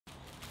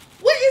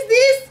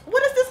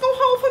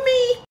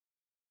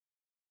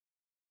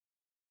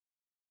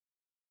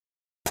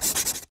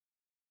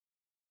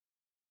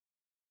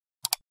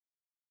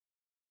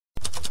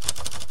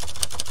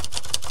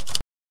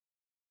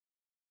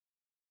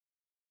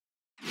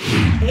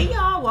Hey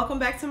y'all, welcome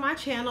back to my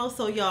channel.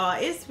 So y'all,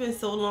 it's been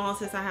so long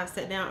since I have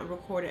sat down and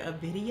recorded a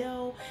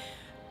video.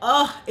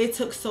 It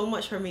took so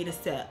much for me to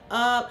set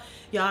up.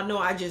 Y'all know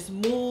I just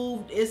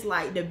moved. It's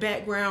like the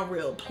background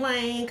real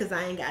plain because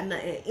I ain't got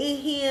nothing in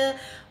here,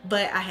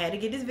 but I had to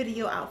get this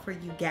video out for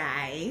you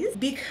guys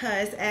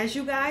because, as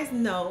you guys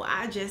know,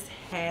 I just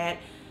had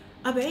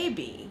a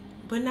baby.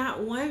 But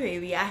not one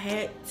baby, I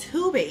had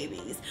two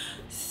babies.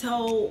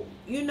 So,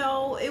 you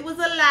know, it was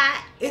a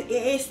lot.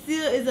 It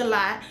still is a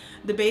lot.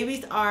 The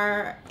babies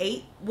are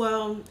 8,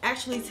 well,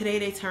 actually today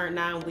they turned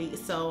 9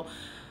 weeks. So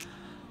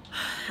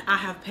I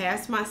have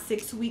passed my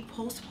 6-week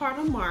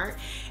postpartum mark,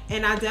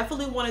 and I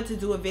definitely wanted to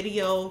do a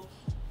video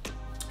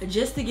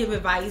just to give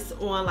advice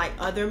on like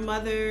other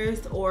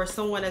mothers or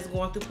someone that's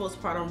going through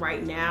postpartum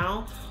right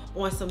now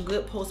on some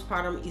good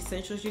postpartum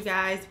essentials, you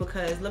guys,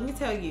 because let me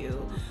tell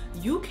you,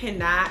 you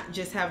cannot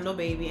just have no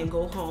baby and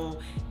go home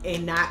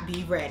and not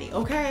be ready,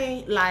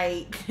 okay?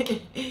 Like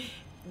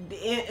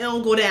it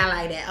don't go down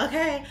like that,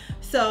 okay?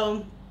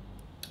 So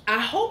I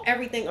hope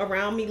everything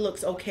around me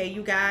looks okay,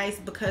 you guys,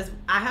 because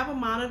I have a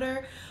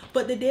monitor,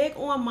 but the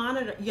daggone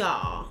monitor,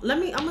 y'all,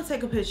 I'm gonna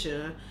take a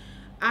picture.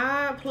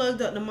 I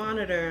plugged up the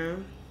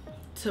monitor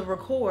to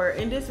record,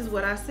 and this is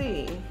what I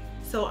see.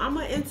 So I'm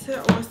gonna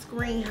enter on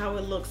screen how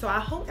it looks. So I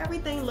hope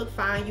everything look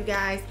fine, you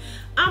guys.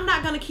 I'm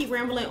not gonna keep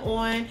rambling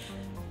on.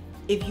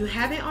 If you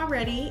haven't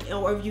already,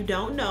 or if you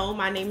don't know,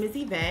 my name is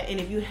Yvette, and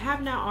if you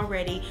have not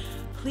already,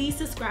 please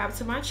subscribe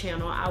to my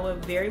channel. I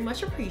would very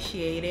much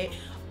appreciate it.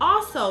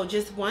 Also,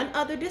 just one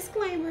other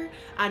disclaimer,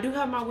 I do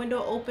have my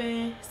window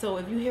open, so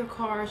if you hear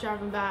cars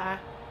driving by,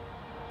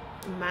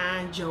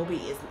 mind your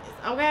business,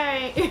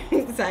 okay?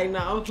 So no,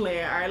 I'm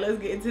playing. All right, let's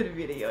get into the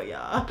video,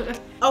 y'all.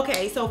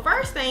 Okay, so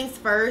first things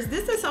first,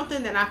 this is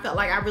something that I felt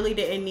like I really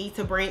didn't need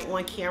to bring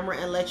on camera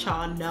and let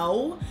y'all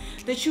know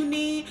that you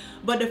need.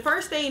 But the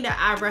first thing that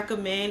I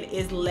recommend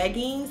is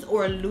leggings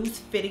or loose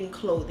fitting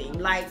clothing.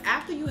 Like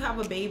after you have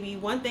a baby,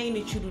 one thing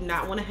that you do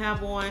not want to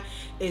have on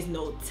is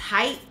no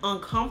tight,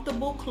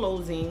 uncomfortable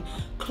clothing,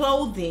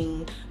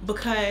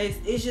 because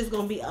it's just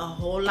gonna be a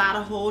whole lot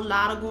of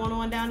going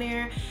on down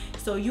there.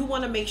 So you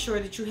want to make sure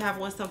that you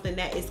have on something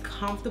that is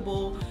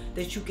comfortable,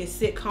 that you can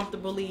sit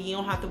comfortably. You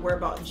don't have to worry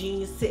about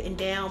jeans sitting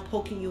down,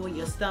 poking you in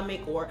your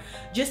stomach, or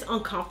just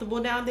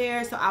uncomfortable down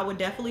there. So I would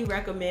definitely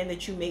recommend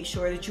that you make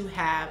sure that you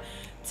have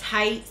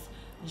tights,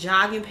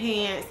 jogging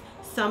pants,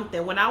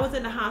 something. When I was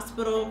in the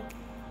hospital,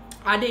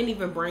 I didn't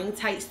even bring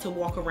tights to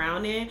walk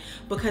around in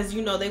because,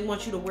 you know, they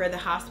want you to wear the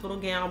hospital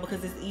gown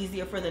because it's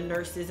easier for the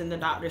nurses and the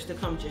doctors to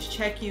come just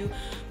check you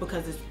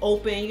because it's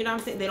open. You know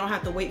what I'm saying? They don't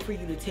have to wait for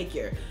you to take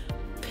your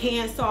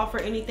pants off or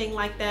anything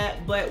like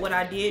that. But what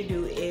I did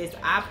do is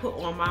I put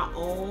on my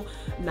own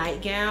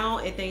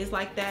nightgown and things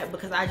like that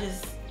because I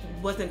just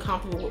wasn't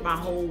comfortable with my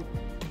whole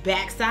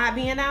backside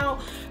being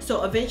out.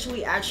 So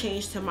eventually I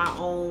changed to my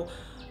own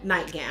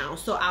nightgown.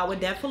 So I would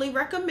definitely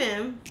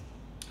recommend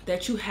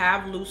that you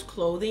have loose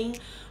clothing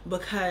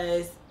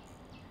because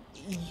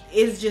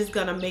it's just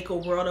gonna make a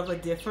world of a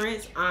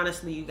difference.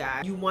 Honestly, you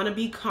guys, you want to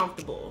be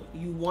comfortable.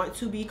 You want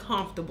to be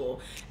comfortable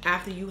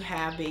after you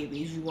have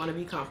babies. You want to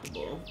be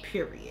comfortable,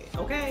 period.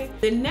 Okay,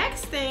 the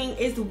next thing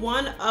is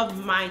one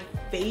of my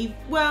favorite,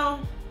 well,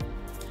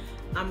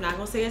 I'm not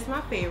gonna say it's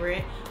my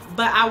favorite,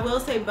 but I will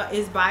say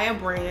it's by a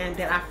brand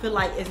that I feel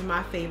like is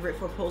my favorite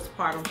for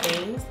postpartum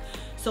things.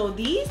 So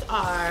these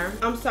are,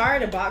 I'm sorry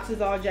the box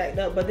is all jacked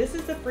up, but this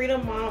is the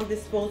FRIDA Mom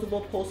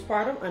disposable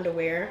postpartum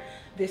underwear.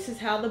 This is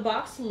how the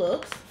box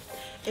looks,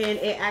 and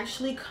it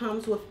actually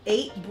comes with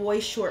 8 boy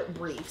short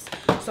briefs.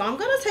 So I'm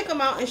gonna take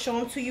them out and show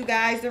them to you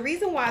guys. The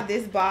reason why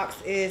this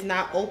box is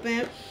not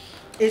open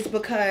is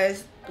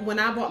because when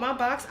I bought my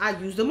box, I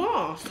used them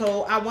all.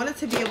 So I wanted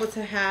to be able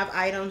to have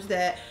items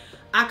that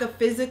I could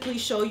physically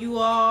show you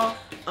all.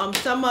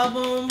 Some of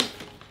them,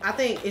 I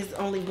think is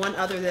only one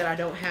other that I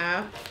don't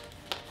have.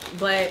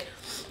 But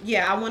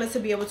yeah, I wanted to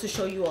be able to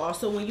show you all.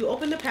 So when you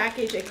open the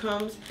package, it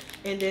comes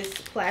in this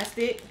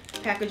plastic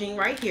packaging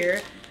right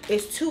here.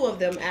 It's 2 of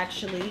them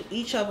actually.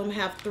 Each of them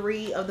have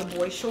 3 of the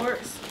boy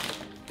shorts.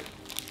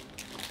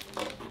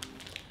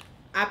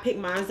 I picked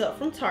mine up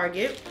from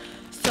Target.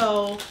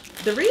 So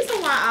the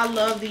reason why I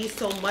love these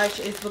so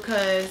much is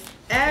because,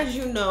 as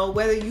you know,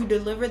 whether you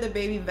deliver the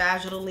baby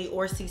vaginally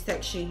or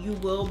C-section, you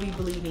will be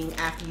bleeding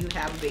after you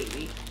have a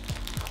baby.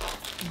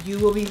 You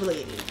will be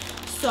bleeding.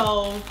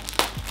 So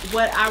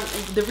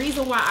the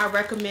reason why I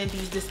recommend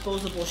these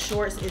disposable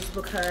shorts is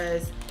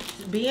because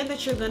being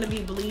that you're going to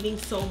be bleeding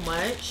so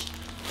much,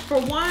 for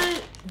one,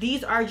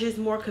 these are just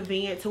more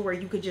convenient to where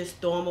you could just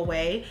throw them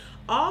away.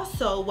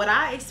 Also, what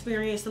I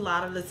experienced a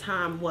lot of the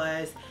time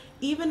was,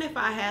 even if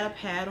I had a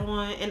pad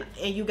on,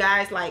 and you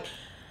guys, like,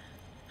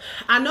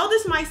 I know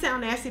this might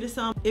sound nasty to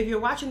some. If you're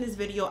watching this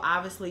video,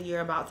 obviously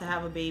you're about to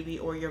have a baby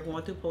or you're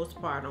going through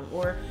postpartum,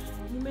 or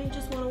you may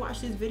just want to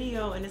watch this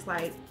video and it's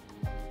like,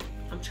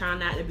 I'm trying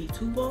not to be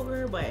too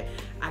vulgar, but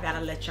I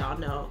gotta let y'all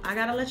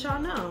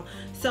know.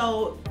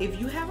 So if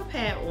you have a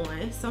pad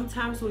on,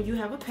 sometimes when you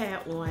have a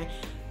pad on,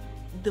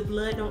 the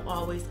blood don't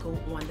always go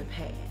on the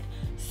pad.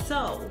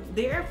 So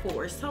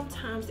therefore,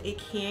 sometimes it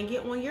can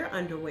get on your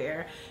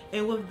underwear,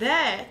 and with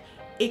that,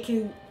 it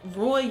can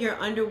ruin your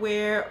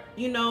underwear,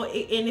 you know,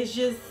 and it's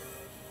just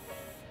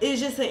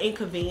an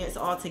inconvenience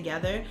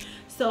altogether.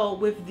 So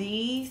with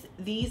these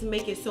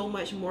make it so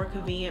much more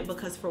convenient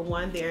because for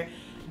one, they're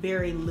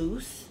very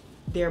loose.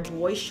 They're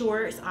boy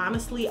shorts.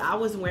 Honestly, I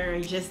was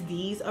wearing just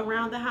these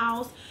around the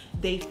house.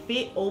 They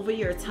fit over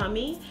your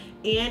tummy,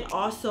 and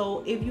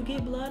also if you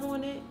get blood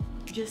on it,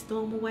 just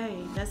throw them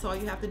away. That's all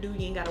you have to do.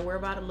 You ain't got to worry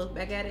about it, look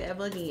back at it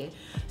ever again.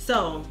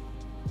 So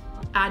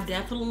I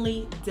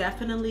definitely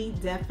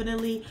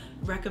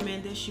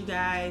recommend this, you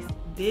guys.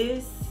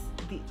 These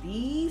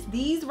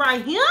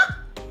right here,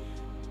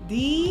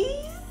 these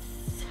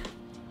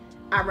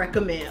I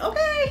recommend,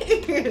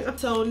 okay?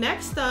 So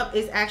next up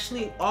is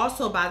actually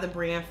also by the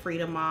brand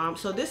FRIDA Mom.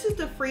 So this is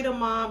the FRIDA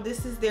Mom.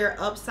 This is their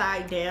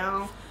upside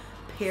down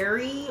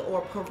PERI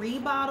or PERI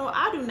bottle.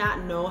 I do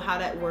not know how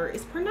that word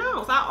is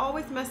pronounced. I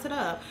always mess it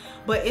up.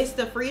 But it's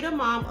the FRIDA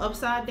Mom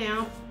upside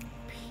down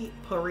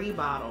PERI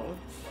bottle.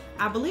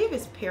 I believe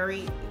it's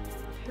PERI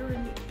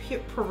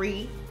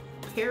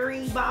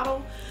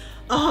bottle.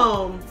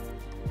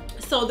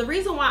 So the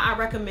reason why I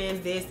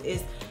recommend this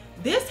is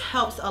this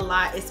helps a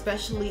lot,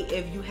 especially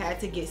if you had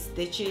to get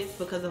stitches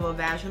because of a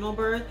vaginal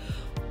birth,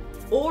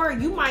 or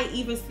you might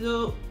even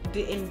still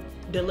didn't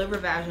deliver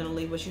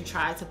vaginally, but you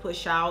tried to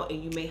push out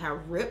and you may have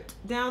ripped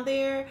down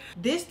there.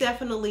 This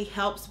definitely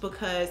helps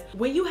because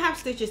when you have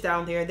stitches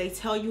down there, they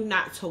tell you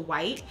not to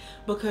wipe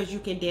because you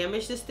can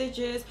damage the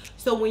stitches.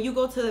 So when you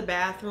go to the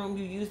bathroom,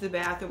 you use the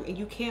bathroom and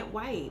you can't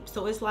wipe.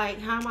 So it's like,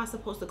 how am I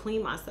supposed to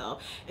clean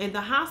myself? In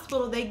the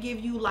hospital, they give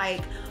you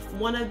like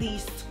one of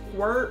these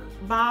squirt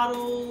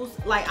bottles.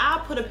 Like, I'll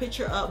put a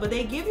picture up, but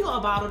they give you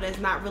a bottle that's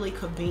not really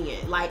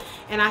convenient. Like,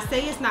 and I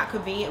say it's not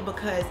convenient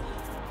because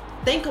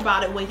think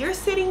about it, when you're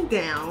sitting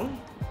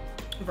down,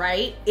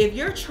 right? If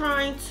you're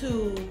trying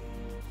to,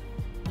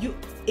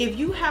 if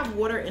you have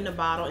water in the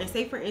bottle, and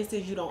say for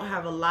instance, you don't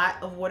have a lot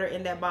of water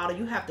in that bottle,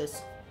 you have to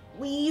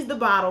squeeze the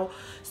bottle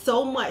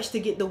so much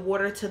to get the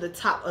water to the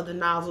top of the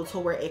nozzle to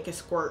where it can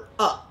squirt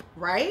up,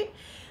 right?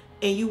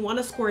 And you want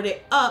to squirt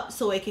it up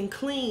so it can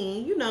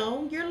clean, you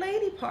know, your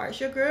lady parts,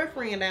 your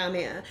girlfriend down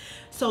there.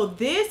 So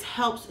this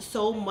helps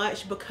so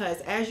much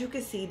because as you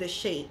can see, the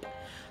shape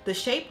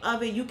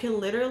of it, you can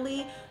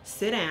literally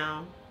sit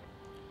down,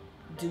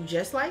 do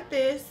just like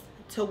this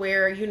to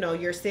where, you know,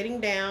 you're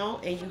sitting down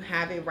and you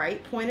have it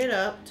right pointed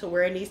up to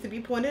where it needs to be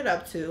pointed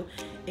up to,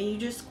 and you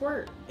just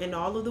squirt, and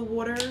all of the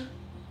water,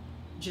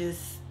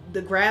 just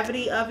the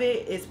gravity of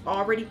it is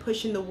already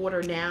pushing the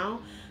water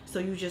down. So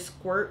you just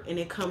squirt and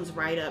it comes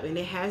right up, and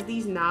it has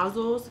these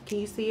nozzles. Can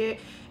you see it?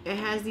 It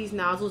has these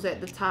nozzles at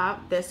the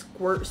top that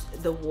squirts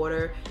the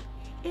water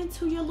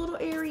into your little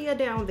area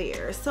down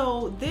there.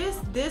 So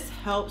this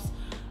helps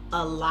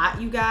a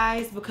lot, you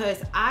guys,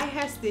 because I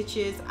had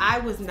stitches. I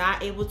was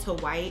not able to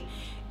wipe,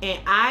 and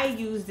I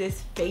use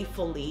this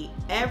faithfully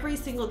every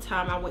single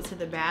time I went to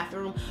the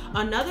bathroom.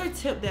 Another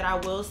tip that I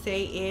will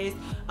say is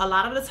a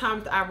lot of the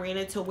times I ran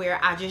into where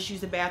I just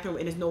use the bathroom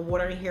and there's no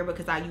water in here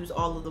because I used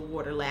all of the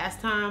water last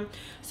time.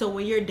 So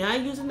when you're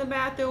done using the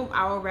bathroom,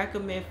 I would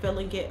recommend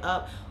filling it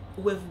up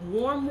with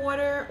warm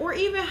water or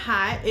even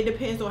hot. It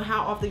depends on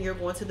how often you're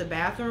going to the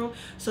bathroom,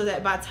 so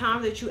that by the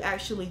time that you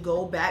actually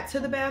go back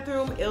to the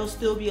bathroom, it'll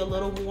still be a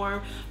little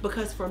warm,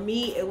 because for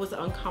me it was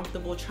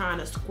uncomfortable trying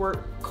to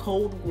squirt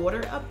cold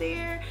water up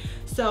there.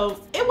 So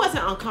it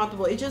wasn't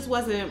uncomfortable, it just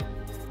wasn't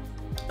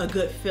a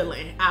good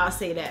feeling, I'll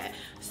say that.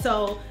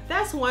 So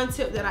that's one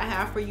tip that I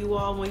have for you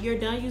all. When you're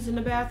done using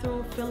the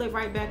bathroom, fill it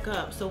right back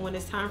up, so when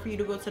it's time for you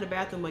to go to the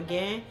bathroom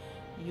again,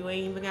 you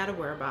ain't even gotta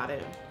worry about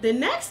it. The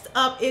next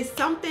up is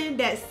something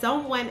that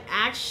someone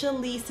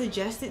actually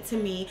suggested to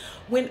me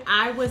when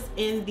I was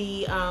in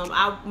the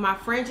my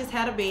friend just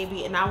had a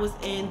baby, and I was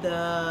in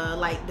the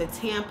the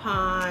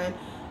tampon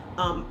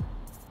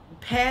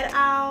pad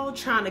aisle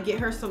trying to get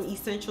her some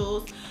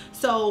essentials.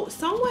 So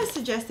someone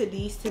suggested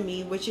these to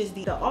me, which is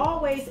the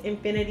Always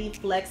Infinity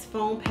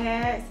FLEXFOAM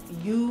pads.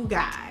 You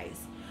guys,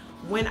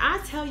 when I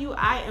tell you,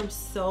 I am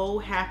so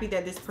happy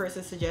that this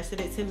person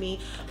suggested it to me,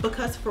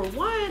 because for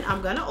one,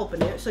 I'm gonna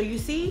open it. So you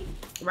see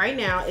right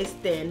now it's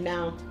thin.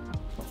 Now,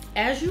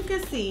 as you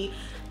can see,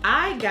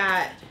 I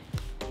got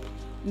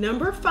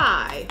number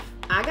 5.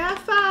 I got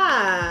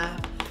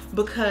 5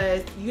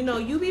 because, you know,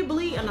 you be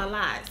bleeding a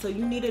lot, so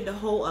you needed to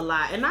hold a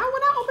lot. And when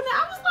I opened it,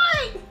 I was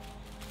like,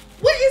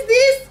 what is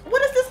this?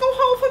 What is this gonna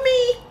hold for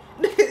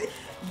me?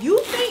 You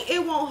think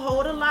it won't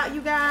hold a lot,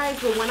 you guys,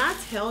 but when I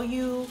tell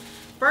you,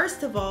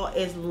 first of all,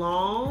 it's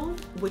long,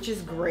 which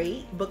is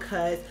great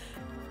because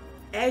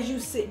as you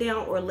sit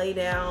down or lay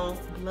down,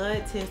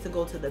 blood tends to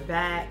go to the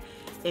back,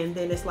 and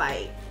then it's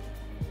like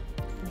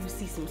you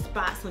see some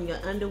spots on your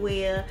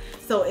underwear.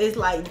 So it's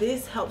like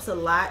this helps a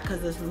lot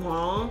because it's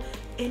long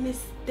and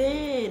it's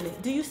thin.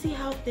 Do you see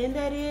how thin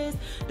that is?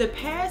 The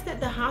pads that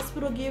the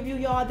hospital give you,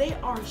 y'all, they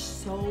are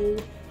so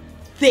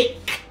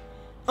thick.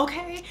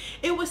 Okay,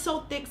 it was so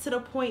thick to the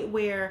point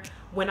where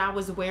when I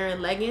was wearing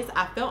leggings,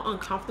 I felt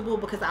uncomfortable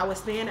because I was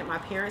staying at my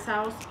parents'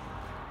 house.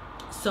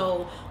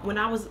 So when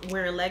I was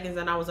wearing leggings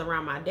and I was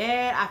around my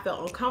dad, I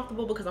felt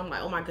uncomfortable because I'm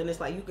like, oh my goodness,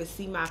 like you could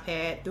see my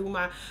pad through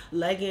my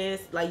leggings,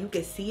 like you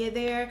can see it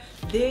there.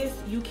 This,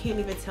 you can't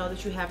even tell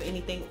that you have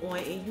anything on,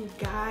 and you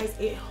guys,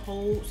 it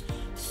holds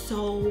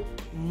so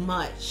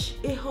much.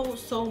 It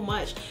holds so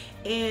much.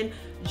 And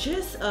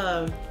just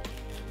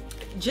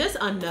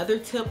another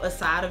tip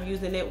aside of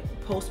using it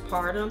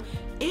postpartum,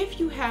 if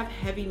you have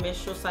heavy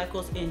menstrual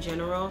cycles in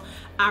general,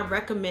 I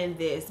recommend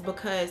this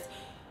because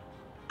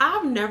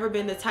I've never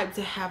been the type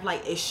to have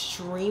like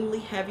extremely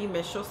heavy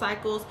menstrual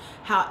cycles.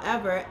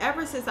 However,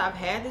 ever since I've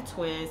had the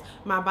twins,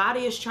 my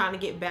body is trying to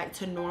get back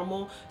to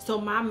normal.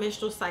 So my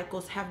menstrual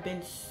cycles have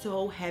been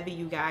so heavy,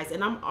 you guys.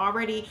 And I'm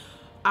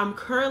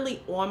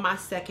currently on my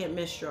second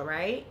menstrual,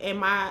 right? And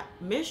my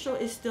menstrual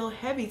is still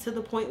heavy to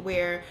the point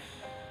where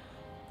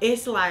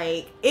it's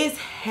like, it's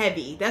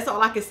heavy. That's all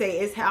I can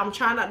say. I'm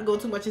trying not to go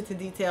too much into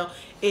detail.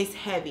 It's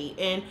heavy.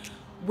 And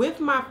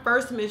with my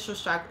first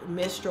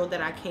menstrual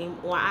that I came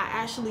on, I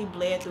actually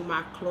bled through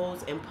my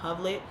clothes in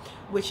public,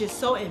 which is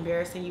so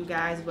embarrassing, you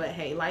guys, but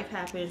hey, life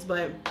happens.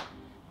 But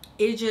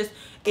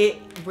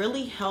it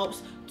really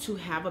helps to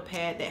have a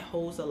pad that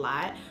holds a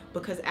lot,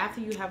 because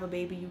after you have a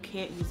baby, you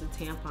can't use a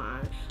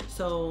tampon.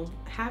 So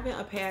having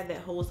a pad that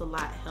holds a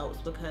lot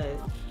helps,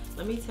 because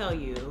let me tell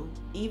you,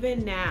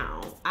 even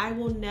now, I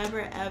will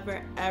never,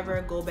 ever,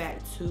 ever go back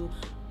to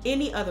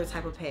any other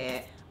type of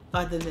pad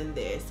other than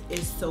this.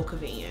 It's so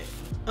convenient.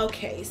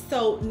 Okay,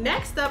 so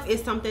next up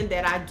is something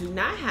that I do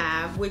not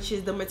have, which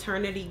is the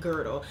maternity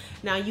girdle.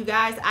 Now you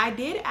guys, I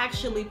did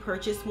actually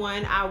purchase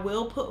one. I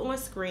will put on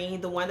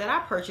screen the one that I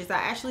purchased. I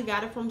actually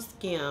got it from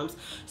SKIMS.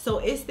 So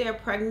it's their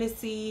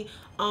pregnancy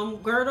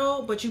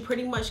girdle, but you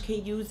pretty much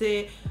can use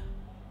it.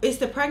 It's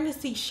the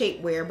pregnancy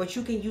shapewear, but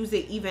you can use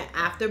it even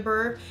after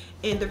birth.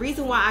 And the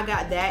reason why I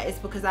got that is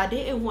because I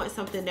didn't want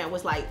something that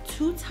was like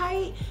too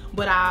tight,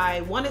 but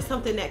I wanted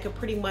something that could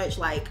pretty much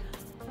like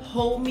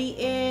hold me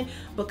in,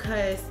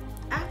 because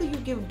after you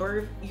give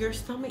birth, your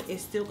stomach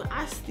is still,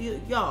 I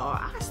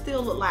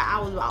still look like I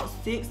was about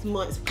 6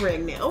 months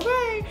pregnant,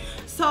 okay?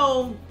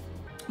 So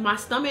my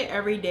stomach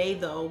every day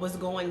though was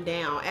going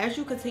down. As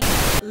you continue,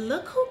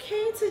 look who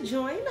came to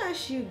join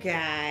us, you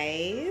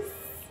guys.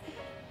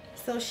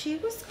 So she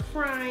was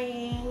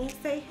crying.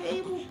 Say hey,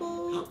 boo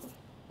boo.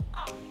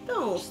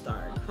 Don't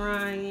start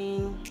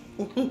crying.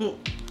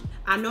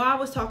 I know I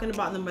was talking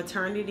about the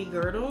maternity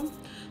girdle.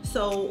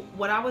 So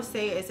what I would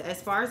say is,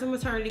 as far as the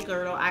maternity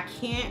girdle, I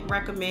can't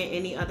recommend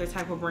any other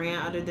type of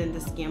brand other than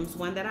the SKIMS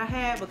one that I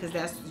had, because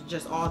that's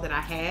just all that I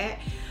had.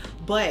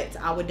 But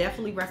I would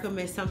definitely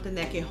recommend something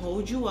that can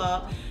hold you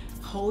up,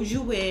 hold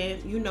you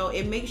in. You know,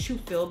 it makes you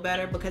feel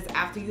better, because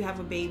after you have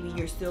a baby,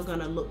 you're still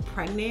gonna look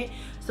pregnant.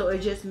 So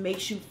it just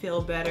makes you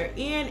feel better,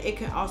 and it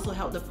can also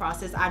help the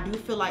process. I do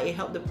feel like it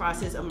helped the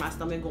process of my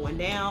stomach going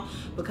down,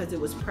 because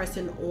it was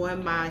pressing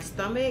on my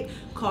stomach,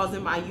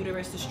 causing my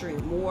uterus to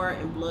stream more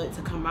and blood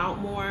to come out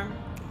more.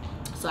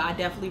 So I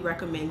definitely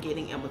recommend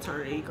getting a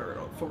maternity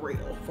girdle, for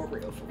real, for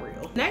real, for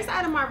real. Next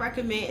item I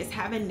recommend is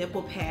having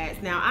nipple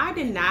pads. Now, I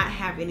did not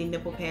have any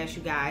nipple pads,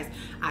 you guys.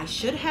 I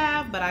should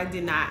have, but I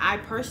did not. I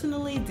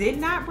personally did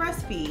not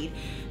breastfeed.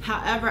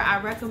 However, I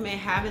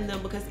recommend having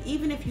them, because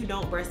even if you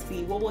don't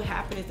breastfeed, what will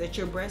happen is that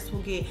your breasts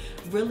will get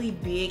really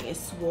big and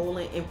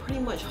swollen and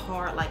pretty much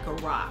hard like a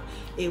rock.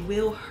 It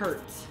will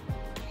hurt,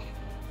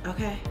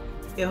 okay?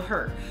 It'll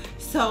hurt.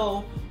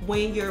 So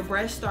when your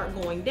breasts start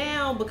going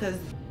down, because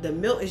the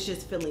milk is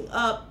just filling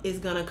up, it's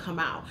gonna come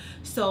out.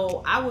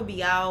 So I would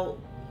be out,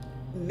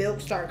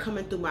 milk start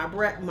coming through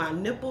my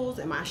nipples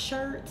and my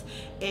shirts,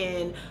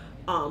 and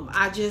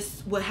I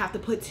just would have to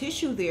put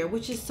tissue there,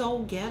 which is so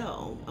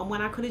ghetto,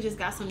 when I could have just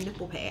got some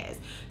nipple pads.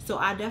 So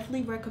I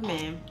definitely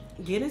recommend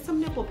getting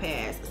some nipple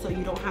pads so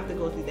you don't have to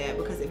go through that,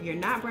 because if you're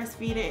not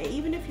breastfeeding, and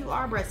even if you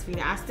are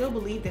breastfeeding, I still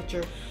believe that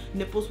your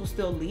nipples will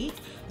still leak,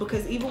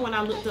 because even when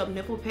I looked up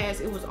nipple pads,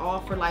 it was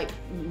all for like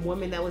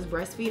women that was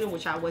breastfeeding,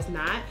 which I was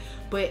not,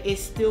 but it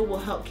still will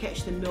help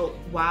catch the milk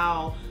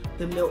while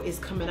the milk is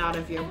coming out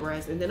of your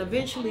breast, and then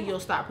eventually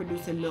you'll stop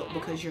producing milk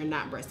because you're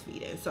not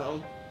breastfeeding.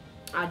 So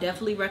I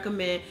definitely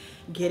recommend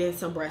getting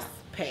some breast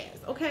pads,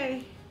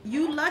 okay?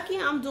 You lucky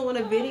I'm doing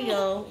a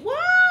video.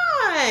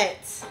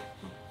 What?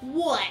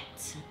 What?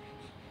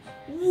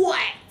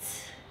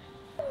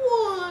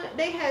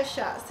 They had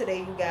shots today,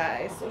 you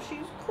guys, so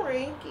she's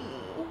cranky.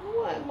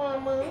 What,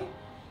 mama?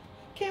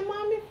 Can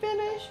mommy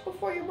finish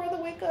before your brother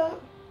wake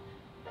up?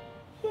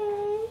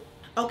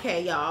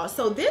 Okay, y'all,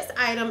 so this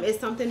item is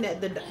something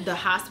that the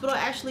hospital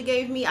actually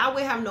gave me. I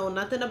would have known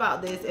nothing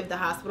about this if the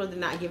hospital did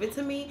not give it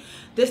to me.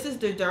 This is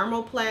the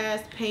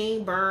DERMOPLAST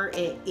pain, burn,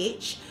 and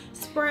itch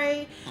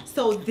spray.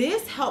 So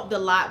this helped a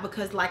lot,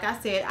 because like I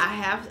said,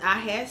 I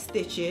had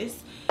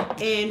stitches,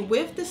 and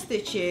with the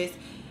stitches,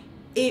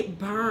 it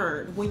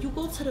burned. When you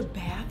go to the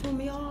bathroom,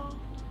 y'all,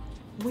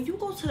 when you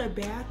go to the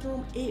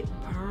bathroom, it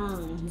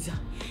burns.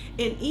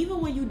 And even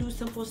when you do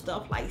simple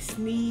stuff like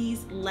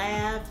sneeze,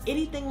 laugh,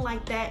 anything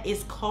like that,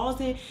 is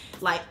causing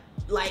like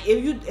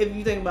if you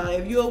think about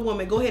it, if you're a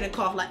woman, go ahead and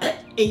cough, like,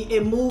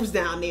 it moves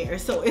down there.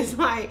 So it's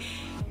like,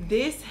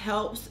 this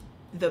helps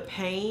the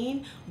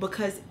pain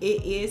because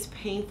it is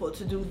painful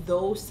to do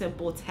those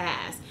simple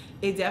tasks.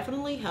 It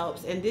definitely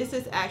helps. And this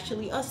is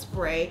actually a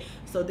spray,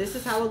 so this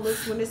is how it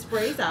looks when it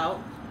sprays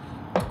out.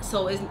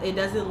 So it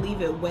doesn't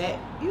leave it wet.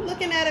 You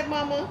looking at it,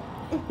 mama?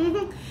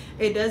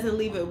 It doesn't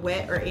leave it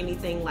wet or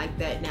anything like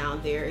that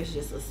down there. It's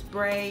just a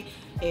spray.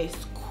 It's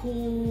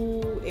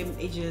cool.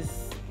 It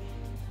just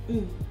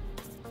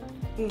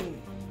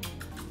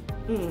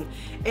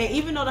and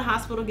even though the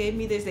hospital gave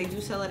me this, they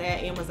do sell it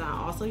at Amazon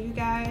also, you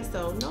guys,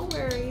 so no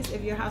worries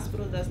if your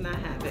hospital does not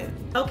have it.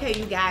 Okay,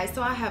 you guys,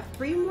 so I have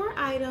 3 more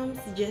items,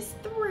 just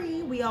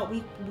 3.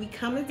 We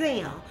coming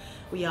down,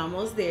 we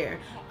almost there.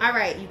 All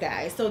right, you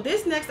guys, so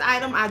this next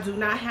item I do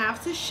not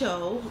have to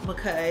show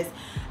because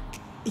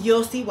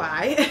you'll see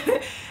why.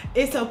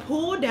 It's a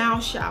pull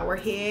down shower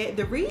head.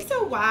 The reason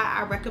why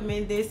I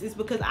recommend this is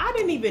because I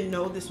didn't even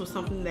know this was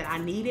something that I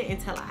needed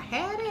until I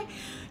had it.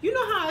 You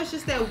know how it's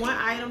just that one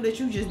item that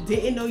you just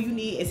didn't know you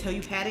need until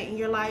you had it in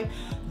your life?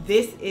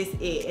 This is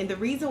it. And the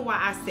reason why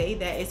I say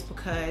that is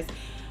because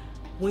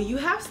when you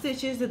have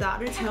stitches, the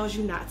doctor tells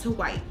you not to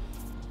wipe.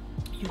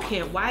 You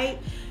can't wipe,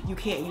 you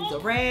can't use a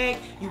rag,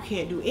 you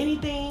can't do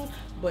anything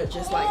but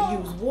just like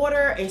use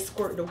water and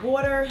squirt the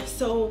water.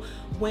 So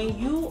when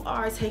you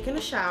are taking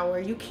a shower,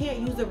 you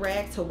can't use a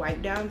rag to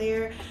wipe down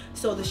there.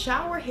 So the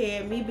shower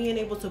head, me being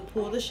able to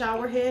pull the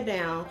shower head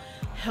down,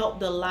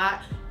 helped a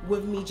lot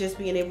with me just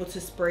being able to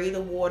spray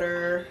the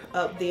water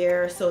up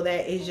there so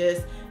that it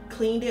just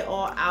cleaned it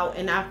all out,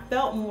 and I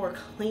felt more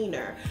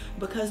cleaner.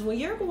 Because when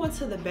you're going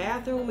to the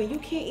bathroom and you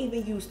can't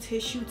even use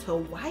tissue to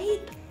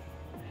wipe,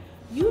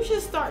 you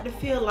just start to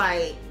feel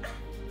like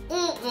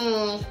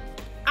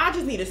I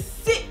just need to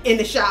sit in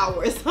the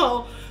shower.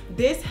 So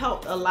this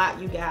helped a lot,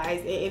 you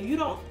guys. If you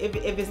don't, if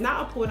it's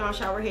not a pull down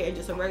shower head and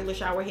just a regular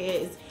shower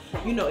head, is,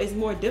 you know, it's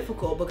more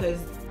difficult because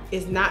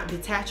it's not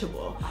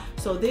detachable.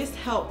 So this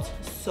helped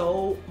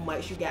so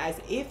much, you guys.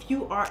 If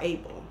you're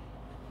able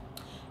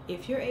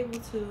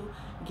to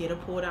get a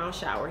pull down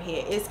shower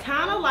head, it's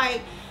kind of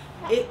like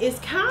it's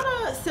kind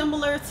of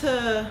similar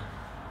to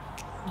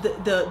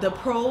the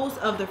pros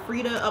of the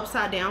FRIDA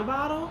upside down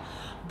bottle,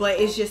 but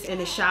it's just in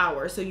the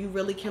shower, so you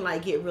really can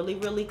like get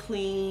really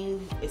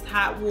clean. It's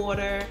hot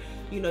water,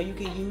 you know, you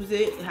can use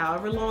it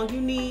however long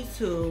you need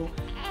to.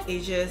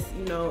 It just,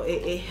 you know,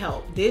 it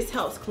helps. This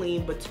helps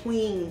clean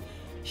between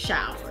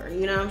shower,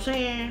 you know what I'm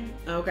saying?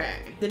 Okay,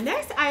 the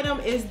next item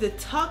is the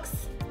Tux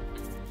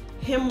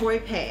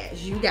hemorrhoid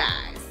pads, you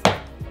guys.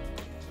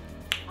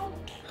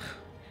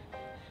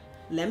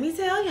 Let me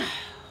tell you,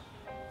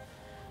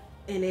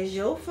 and it's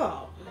your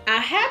fault, I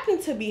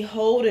happen to be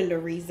holding the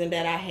reason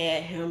that I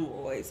had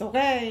hemorrhoids,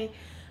 okay?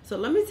 So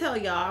let me tell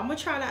y'all, I'm gonna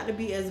try not to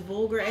be as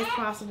vulgar as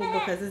possible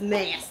because it's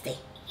nasty.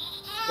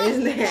 It's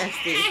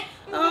nasty.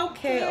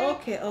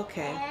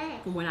 Okay.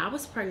 When I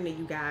was pregnant,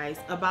 you guys,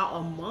 about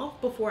a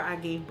month before I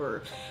gave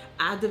birth,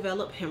 I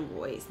developed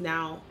hemorrhoids.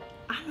 Now,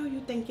 I know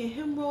you're thinking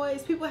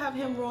hemorrhoids, people have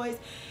hemorrhoids,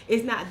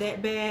 it's not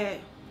that bad.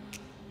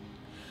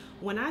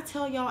 When I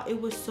tell y'all it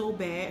was so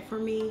bad for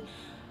me,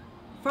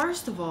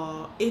 first of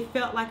all, it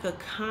felt like a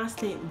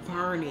constant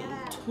burning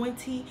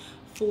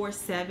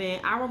 24/7.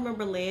 I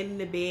remember laying in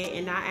the bed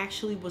and I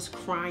actually was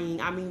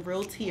crying. I mean,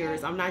 real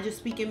tears. I'm not just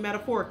speaking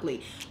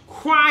metaphorically.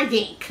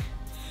 Crying.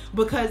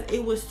 Because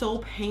it was so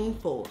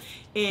painful.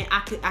 And I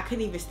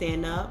couldn't even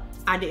stand up.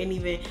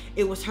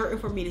 It was hurting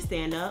for me to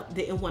stand up.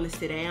 Didn't want to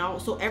sit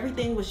down. So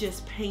everything was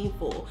just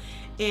painful.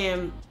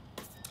 And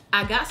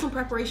I got some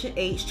Preparation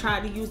H,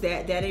 tried to use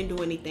that. That didn't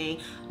do anything.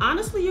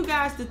 Honestly, you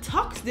guys, the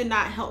Tux did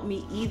not help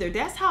me either.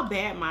 That's how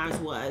bad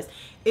mine was.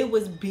 It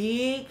was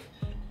big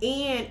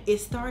and it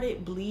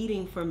started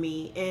bleeding for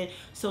me. And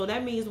so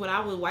that means when I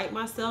would wipe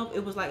myself,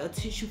 it was like a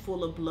tissue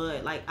full of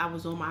blood, like I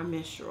was on my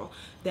menstrual.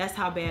 That's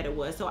how bad it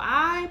was. So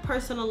I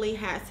personally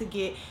had to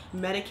get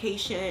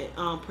medication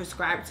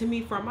prescribed to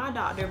me from my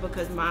doctor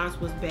because mine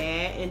was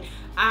bad. And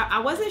I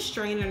wasn't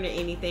straining or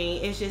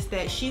anything. It's just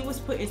that she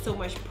was putting so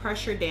much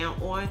pressure down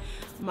on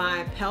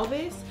my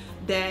pelvis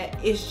that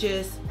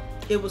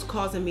it was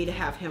causing me to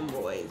have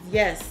hemorrhoids.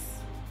 Yes,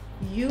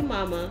 you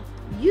mama,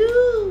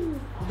 you.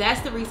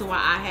 That's the reason why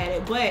I had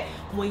it. But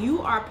when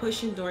you are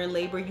pushing during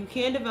labor, you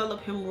can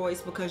develop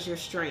hemorrhoids because you're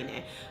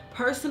straining.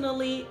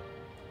 Personally,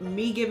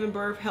 me giving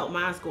birth helped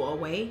mine go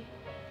away.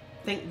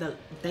 Thank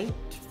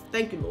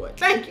you, Lord.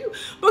 Thank you.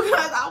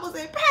 Because I was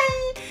in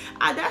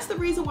pain. That's the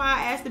reason why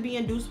I asked to be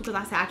induced, because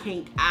I said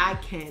I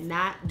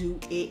cannot do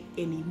it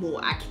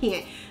anymore. I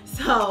can't.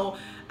 So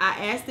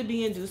I asked to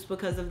be induced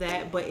because of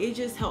that, but it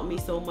just helped me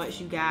so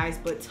much, you guys.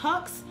 But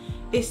Tux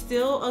is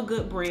still a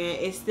good brand.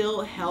 It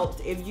still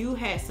helps. If you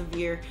had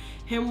severe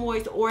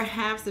hemorrhoids or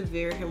have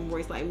severe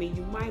hemorrhoids like me,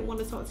 you might want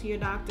to talk to your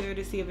doctor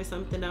to see if it's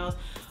something else.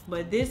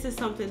 But this is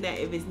something that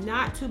if it's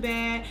not too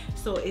bad,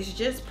 so it's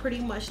just pretty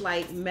much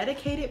like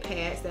medicated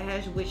pads that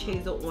has witch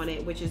hazel on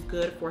it, which is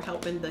good for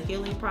helping the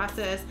healing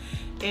process.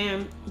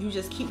 And you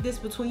just keep this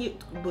between you,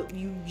 but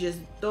you just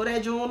throw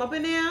that joint up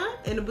in there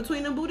in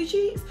between the booty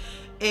cheeks,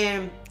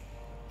 and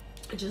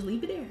just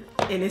leave it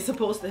there. And it's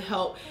supposed to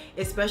help,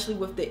 especially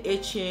with the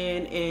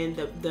itching and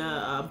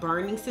the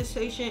burning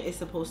sensation. It's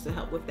supposed to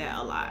help with that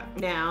a lot.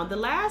 Now the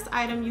last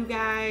item, you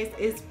guys,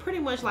 is pretty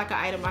much like an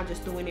item I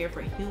just threw in there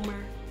for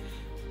humor,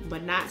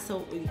 but not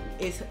so,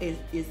 it's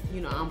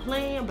you know, I'm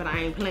playing, but I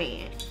ain't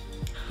playing.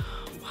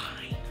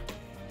 Wine.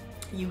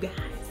 You guys,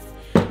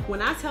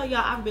 when I tell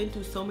y'all I've been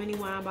through so many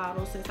wine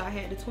bottles since I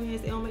had the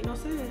twins, it don't make no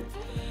sense.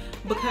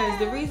 Because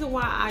the reason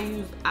why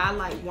I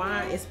like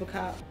wine is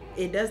because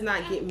it does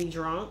not get me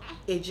drunk.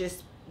 It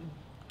just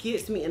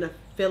gets me in a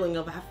feeling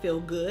of I feel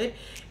good.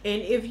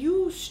 And if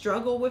you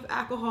struggle with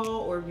alcohol,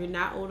 or if you're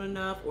not old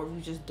enough, or if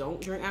you just don't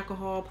drink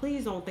alcohol,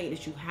 please don't think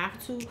that you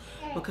have to,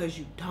 because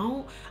you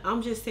don't.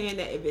 I'm just saying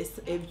that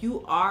if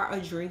you are a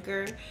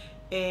drinker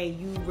and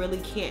you really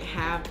can't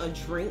have a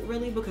drink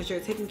really because you're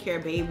taking care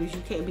of babies,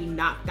 you can't be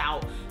knocked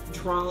out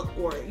drunk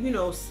or, you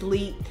know,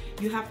 sleep.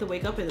 You have to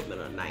wake up in the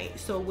middle of the night.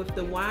 So with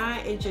the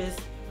wine, it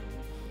just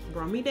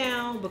brought me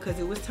down, because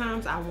it was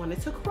times I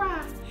wanted to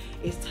cry.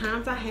 It's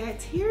times I had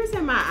tears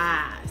in my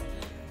eyes.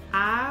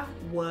 I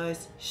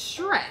was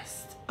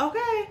stressed,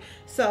 okay?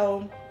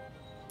 So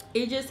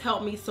it just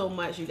helped me so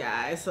much, you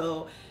guys.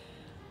 So,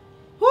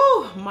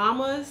 whew,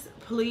 mamas,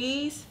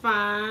 please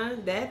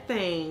find that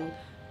thing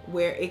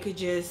where it could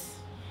just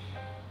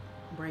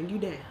bring you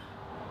down.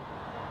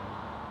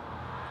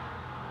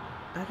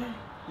 Okay,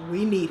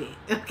 we need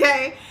it.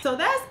 Okay, so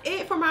that's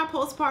it for my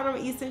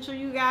postpartum essential,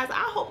 you guys.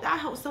 I hope that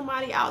helps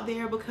somebody out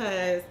there,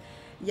 because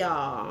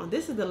y'all,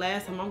 this is the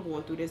last time I'm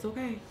going through this.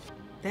 Okay,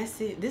 that's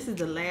it. This is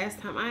the last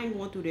time. I ain't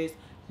going through this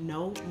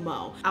no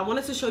more. I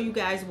wanted to show you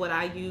guys what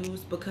I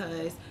use,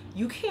 because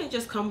you can't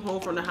just come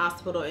home from the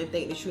hospital and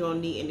think that you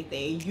don't need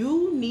anything.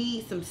 You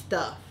need some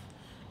stuff,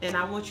 and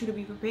I want you to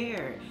be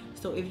prepared.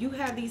 So if you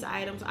have these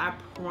items, I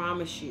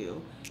promise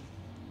you,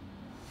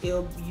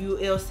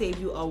 it'll save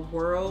you a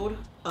world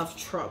of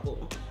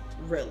trouble,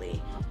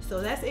 really. So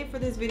that's it for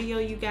this video,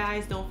 you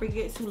guys. Don't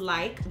forget to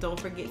like, don't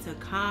forget to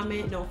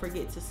comment, don't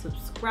forget to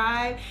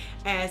subscribe.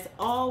 As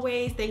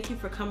always, thank you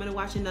for coming to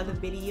watch another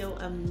video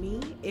of me.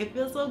 It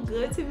feels so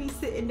good to be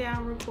sitting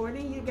down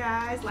recording, you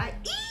guys, like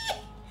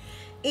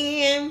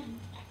and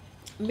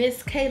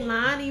Miss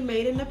Kaylani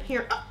made an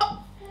appearance.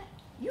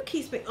 You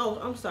keep speaking. Oh,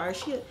 I'm sorry.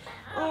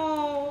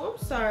 Oh,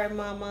 I'm sorry,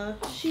 Mama.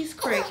 She's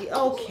cranky.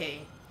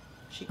 Okay.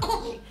 She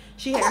cranky.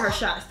 She had her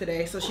shots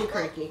today, so she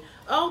cranky.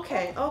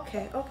 Okay.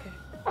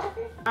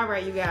 All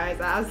right, you guys.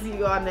 I'll see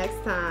you all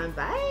next time.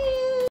 Bye.